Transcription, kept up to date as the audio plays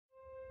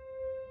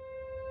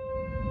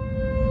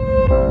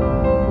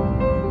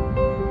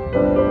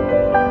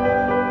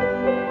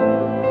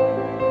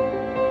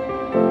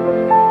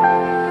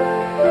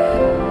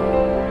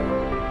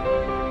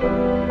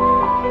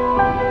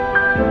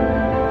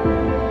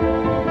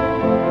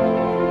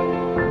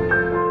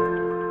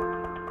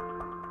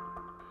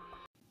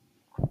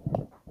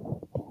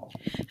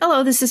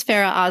Hello, this is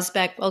Farah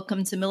Ozbek.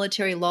 Welcome to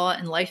Military Law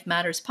and Life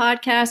Matters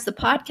podcast, the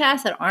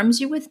podcast that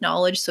arms you with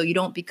knowledge so you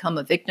don't become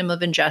a victim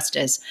of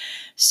injustice.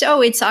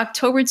 So it's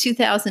October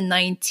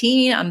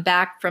 2019. I'm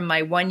back from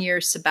my 1-year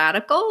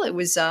sabbatical. It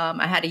was,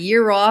 I had a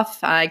year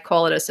off. I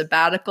call it a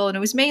sabbatical, and it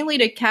was mainly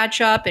to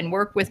catch up and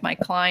work with my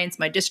clients,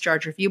 my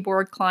discharge review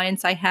board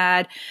clients I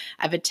had.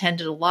 I've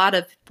attended a lot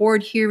of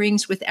board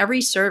hearings with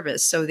every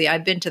service. So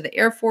I've been to the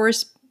Air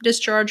Force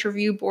Discharge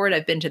Review Board.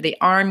 I've been to the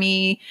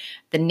Army,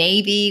 the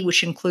Navy,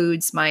 which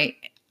includes my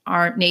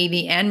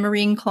Navy and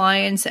Marine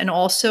clients, and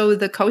also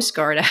the Coast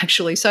Guard,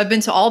 actually. So I've been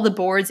to all the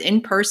boards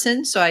in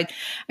person. So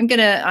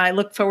I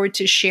look forward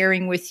to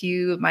sharing with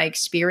you my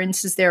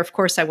experiences there. Of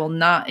course, I will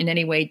not in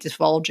any way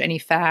divulge any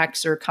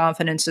facts or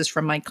confidences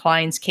from my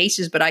clients'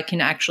 cases, but I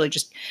can actually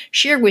just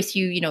share with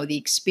you, the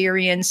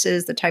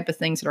experiences, the type of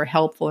things that are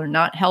helpful or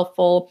not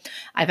helpful.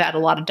 I've had a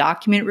lot of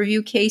document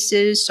review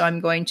cases, so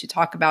I'm going to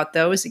talk about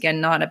those.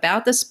 Again, not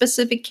about the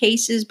specific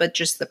cases, but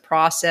just the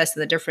process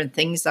and the different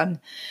things I'm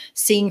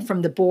seeing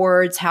from the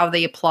boards, how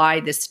they apply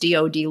this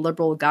DoD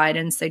liberal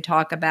guidance they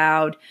talk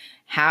about,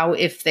 how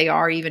if they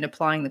are even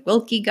applying the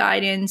Wilkie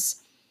guidance.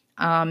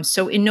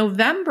 So in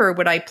November,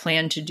 what I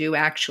plan to do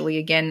actually,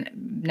 again,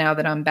 now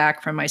that I'm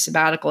back from my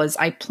sabbatical, is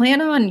I plan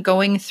on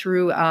going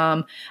through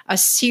a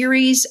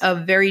series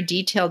of very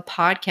detailed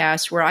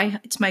podcasts where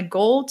it's my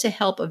goal to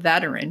help a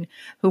veteran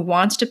who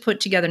wants to put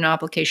together an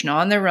application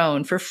on their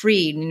own for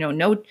free,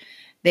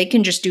 they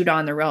can just do it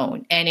on their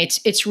own. And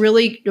it's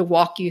really to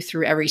walk you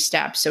through every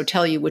step. So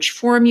tell you which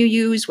form you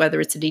use, whether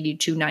it's the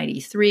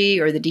DD-293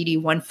 or the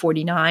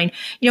DD-149,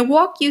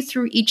 walk you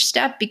through each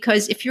step,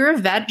 because if you're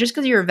just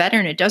because you're a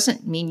veteran, it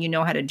doesn't mean you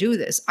know how to do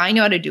this. I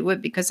know how to do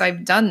it because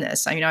I've done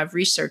this. I've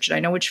researched it. I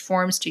know which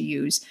forms to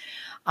use.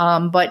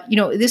 But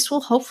this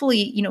will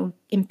hopefully,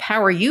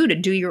 empower you to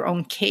do your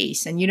own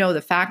case and,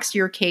 the facts of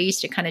your case,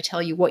 to kind of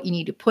tell you what you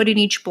need to put in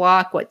each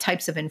block, what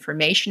types of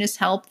information is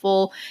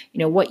helpful,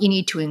 what you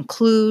need to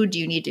include. Do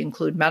you need to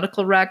include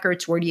medical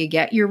records? Where do you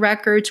get your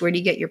records? Where do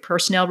you get your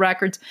personnel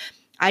records?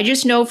 I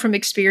just know from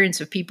experience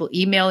of people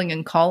emailing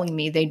and calling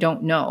me, they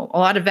don't know. A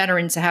lot of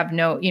veterans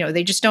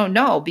they just don't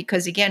know,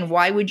 because again,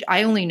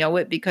 I only know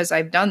it because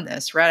I've done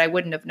this, right? I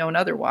wouldn't have known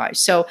otherwise.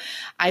 So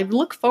I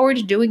look forward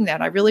to doing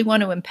that. I really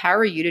want to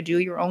empower you to do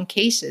your own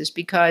cases,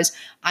 because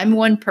I'm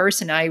one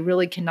person. I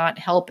really cannot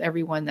help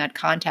everyone that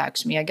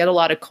contacts me. I get a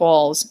lot of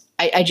calls.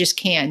 I just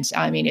can't.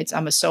 I'm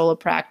a solo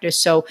practice.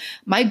 So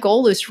my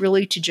goal is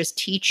really to just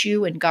teach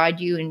you and guide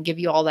you and give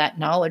you all that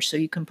knowledge so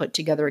you can put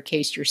together a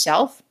case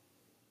yourself.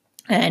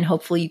 And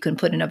hopefully you can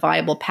put in a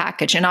viable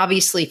package. And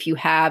obviously, if you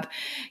have,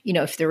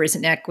 if there is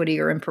an equity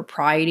or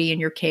impropriety in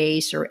your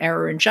case or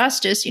error in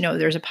justice,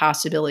 there's a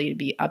possibility to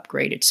be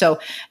upgraded. So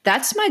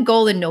that's my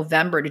goal in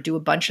November, to do a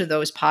bunch of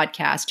those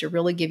podcasts to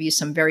really give you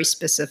some very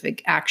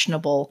specific,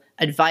 actionable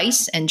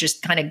advice and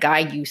just kind of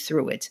guide you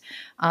through it.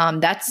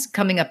 That's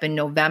coming up in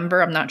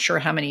November. I'm not sure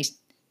how many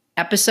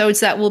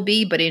episodes that will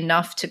be, but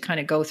enough to kind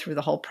of go through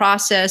the whole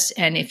process.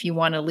 And if you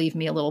want to leave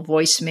me a little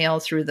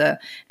voicemail through the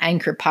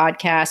Anchor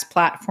podcast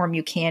platform,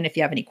 you can. If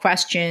you have any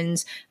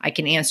questions, I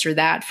can answer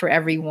that for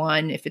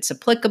everyone if it's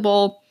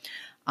applicable.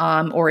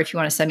 Or if you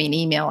want to send me an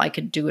email, I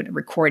could do a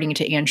recording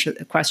to answer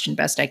the question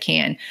best I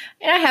can.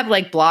 And I have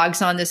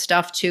blogs on this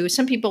stuff too.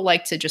 Some people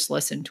like to just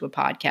listen to a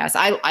podcast.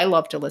 I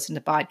love to listen to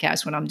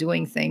podcasts when I'm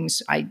doing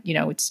things.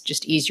 It's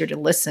just easier to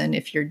listen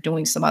if you're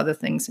doing some other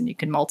things and you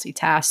can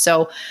multitask.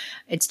 So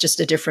it's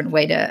just a different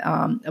way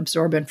to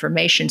absorb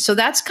information. So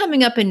that's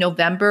coming up in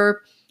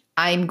November.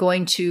 I'm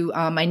going to,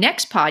 my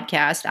next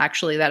podcast,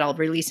 actually, that I'll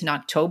release in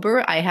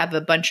October. I have a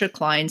bunch of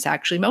clients,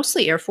 actually,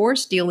 mostly Air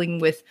Force, dealing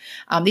with,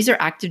 these are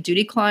active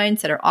duty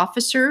clients that are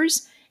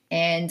officers.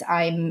 And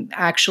I'm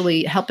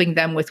actually helping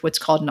them with what's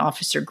called an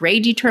officer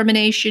grade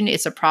determination.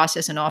 It's a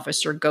process an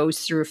officer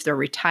goes through if they're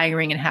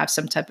retiring and have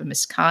some type of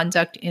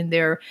misconduct in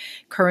their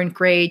current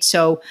grade.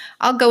 So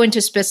I'll go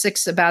into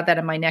specifics about that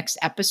in my next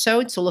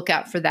episode. So look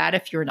out for that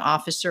if you're an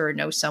officer or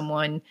know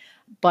someone.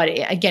 But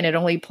again, it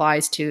only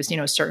applies to,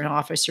 certain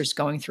officers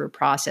going through a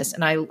process.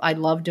 And I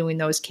love doing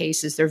those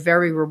cases. They're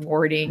very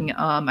rewarding.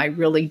 I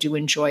really do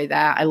enjoy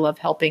that. I love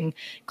helping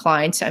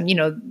clients.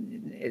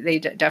 They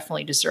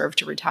definitely deserve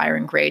to retire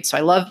in grade. So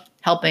I love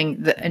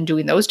helping and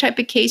doing those type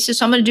of cases.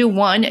 So I'm going to do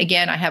one.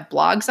 Again, I have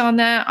blogs on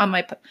that on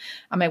my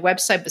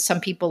website, but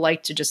some people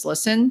like to just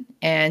listen,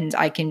 and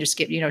I can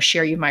just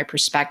share you my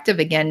perspective.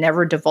 Again,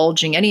 never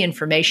divulging any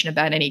information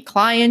about any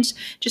client,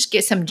 just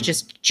get some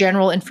just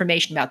general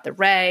information about the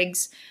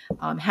regs,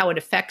 how it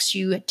affects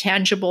you,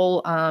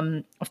 tangible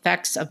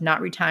effects of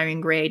not retiring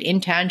grade,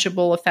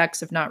 intangible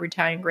effects of not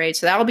retiring grade.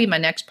 So that'll be my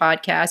next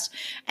podcast.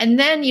 And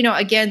then,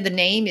 again, the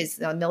name is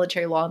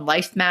Military Law and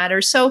Life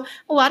Matters. So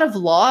a lot of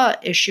law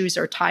issues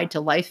are tied to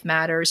life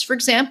matters. For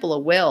example, a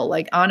will.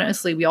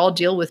 Honestly, we all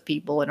deal with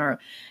people in our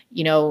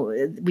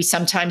We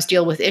sometimes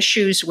deal with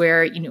issues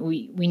where,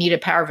 we need a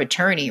power of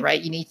attorney,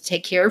 right? You need to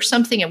take care of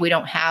something and we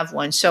don't have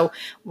one. So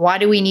why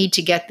do we need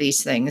to get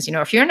these things?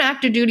 If you're on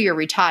active duty or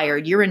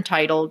retired, you're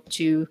entitled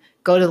to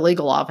go to the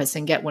legal office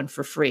and get one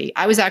for free.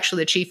 I was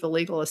actually the chief of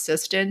legal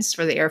assistance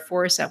for the Air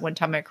Force at one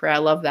time in my career. I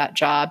love that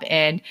job.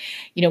 And,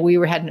 we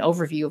had an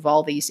overview of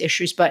all these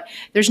issues, but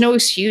there's no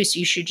excuse.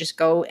 You should just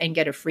go and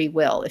get a free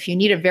will. If you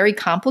need a very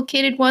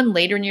complicated one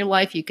later in your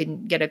life, you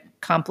can get a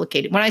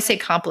complicated, when I say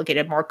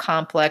complicated, more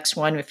complex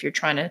one, if you're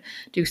trying to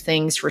do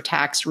things for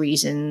tax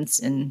reasons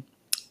and,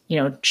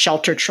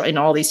 shelter and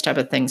all these type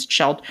of things,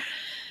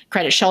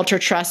 credit shelter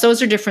trust.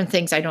 Those are different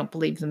things. I don't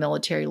believe the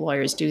military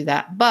lawyers do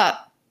that, but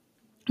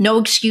no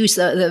excuse.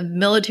 The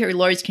military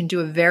lawyers can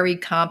do a very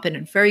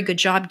competent, very good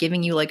job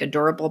giving you like a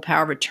durable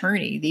power of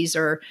attorney. These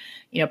are,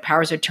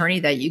 powers of attorney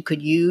that you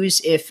could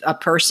use if a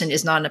person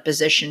is not in a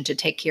position to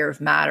take care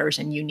of matters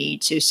and you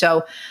need to.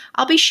 So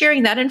I'll be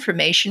sharing that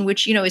information,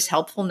 which, is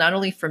helpful not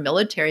only for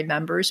military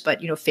members,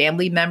 but,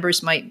 family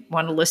members might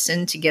want to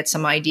listen to get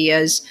some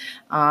ideas.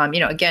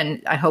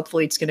 Again,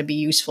 hopefully it's going to be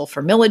useful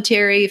for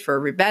military,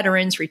 for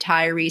veterans,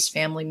 retirees,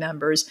 family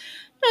members.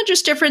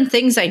 Just different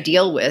things I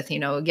deal with,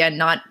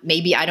 again,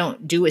 maybe I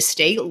don't do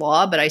estate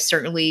law, but I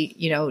certainly,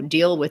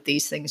 deal with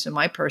these things in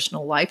my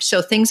personal life.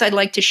 So things I'd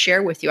like to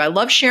share with you. I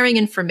love sharing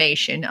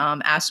information.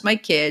 Ask my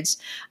kids.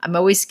 I'm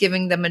always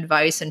giving them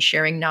advice and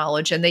sharing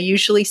knowledge. And they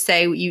usually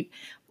say,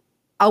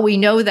 we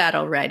know that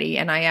already.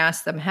 And I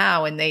ask them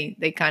how, and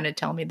they kind of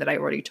tell me that I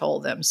already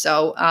told them.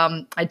 So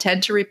I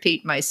tend to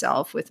repeat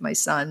myself with my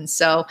son.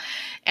 So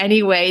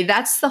anyway,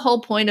 that's the whole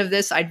point of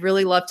this. I'd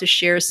really love to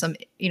share some,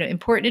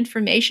 important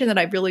information that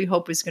I really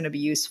hope is going to be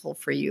useful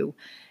for you.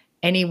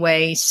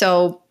 Anyway,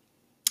 so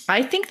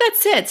I think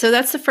that's it. So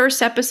that's the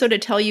first episode to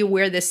tell you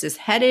where this is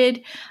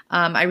headed.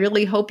 I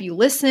really hope you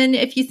listen.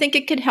 If you think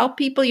it could help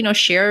people,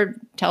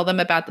 tell them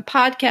about the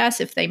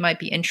podcast if they might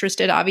be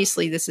interested.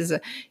 Obviously, this is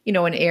an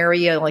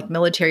area like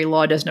military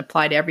law doesn't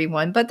apply to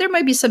everyone, but there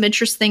might be some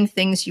interesting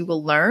things you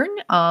will learn.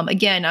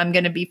 Again, I'm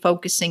going to be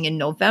focusing in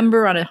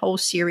November on a whole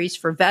series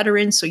for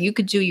veterans. So you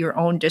could do your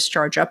own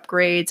discharge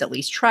upgrades, at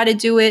least try to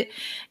do it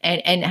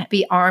and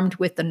be armed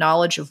with the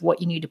knowledge of what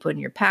you need to put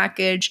in your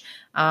package.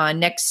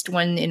 Next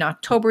one in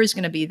October is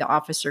going to be the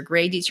officer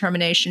grade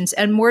determinations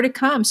and more to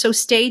come. So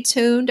stay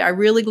tuned. I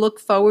really look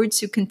forward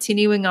to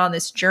continuing on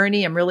this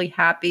journey. I'm really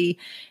happy.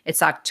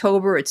 It's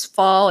October. It's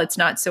fall. It's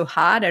not so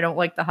hot. I don't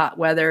like the hot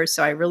weather.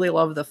 So I really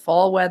love the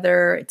fall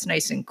weather. It's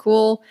nice and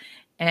cool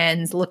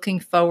and looking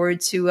forward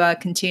to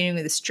continuing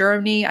this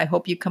journey. I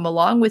hope you come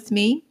along with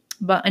me.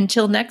 But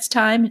until next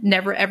time,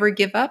 never ever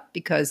give up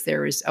because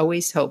there is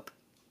always hope.